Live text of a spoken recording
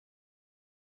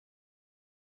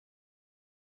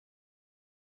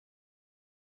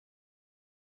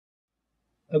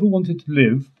Ever wanted to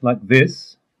live like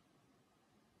this?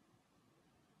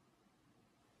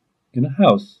 In a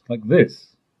house like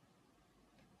this?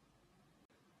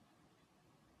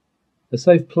 A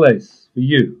safe place for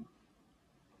you.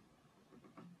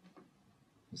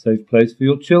 A safe place for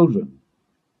your children.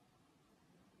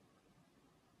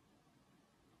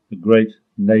 A great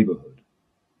neighbourhood.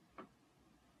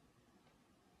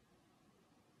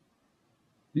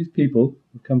 These people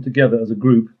have come together as a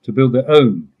group to build their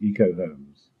own eco-homes.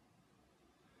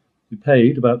 We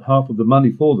paid about half of the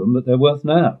money for them that they're worth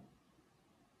now.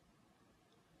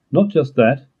 Not just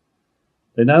that,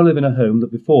 they now live in a home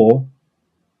that before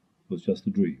was just a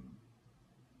dream.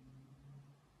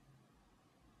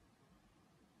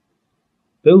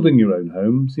 Building your own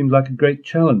home seemed like a great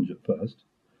challenge at first,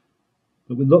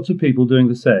 but with lots of people doing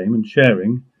the same and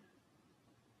sharing,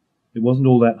 it wasn't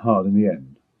all that hard in the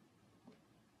end.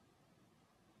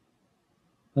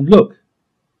 And look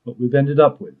what we've ended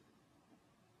up with.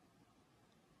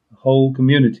 A whole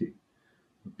community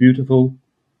of beautiful,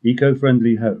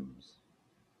 eco-friendly homes.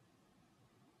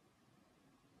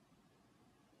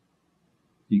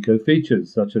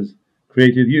 Eco-features such as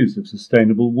creative use of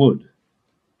sustainable wood,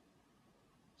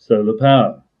 solar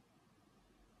power,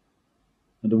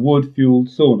 and a wood-fueled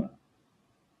sauna.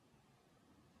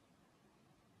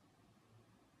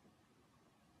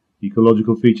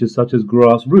 Ecological features such as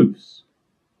grass roofs,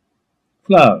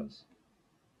 flowers,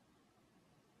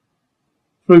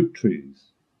 fruit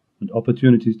trees, and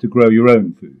opportunities to grow your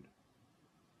own food.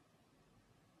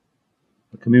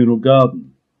 A communal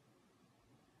garden,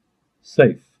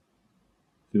 safe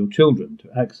for your children to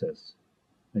access,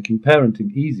 making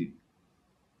parenting easy.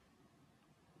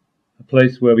 A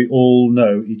place where we all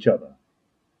know each other.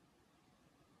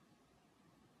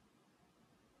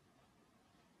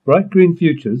 Bright Green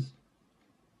Futures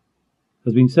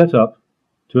has been set up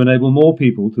to enable more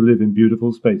people to live in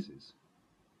beautiful spaces.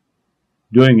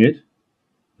 Doing it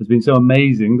has been so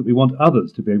amazing that we want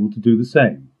others to be able to do the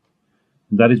same.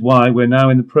 And that is why we're now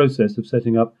in the process of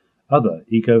setting up other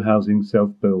eco-housing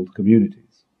self-build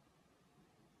communities.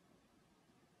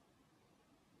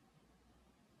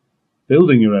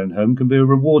 Building your own home can be a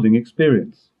rewarding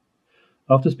experience.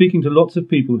 After speaking to lots of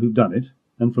people who've done it,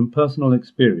 and from personal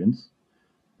experience,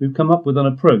 we've come up with an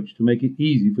approach to make it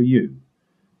easy for you,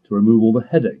 to remove all the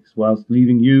headaches whilst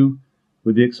leaving you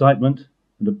with the excitement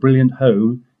and a brilliant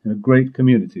home in a great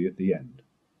community at the end.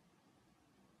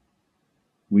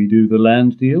 We do the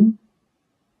land deal,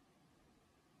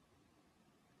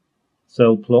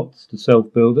 sell plots to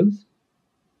self-builders,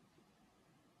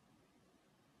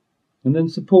 and then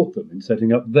support them in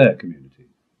setting up their community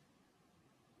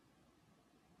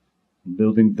and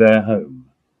building their home.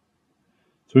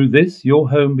 Through this, your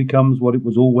home becomes what it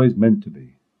was always meant to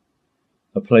be,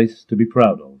 a place to be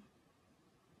proud of,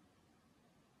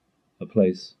 a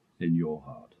place in your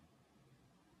heart.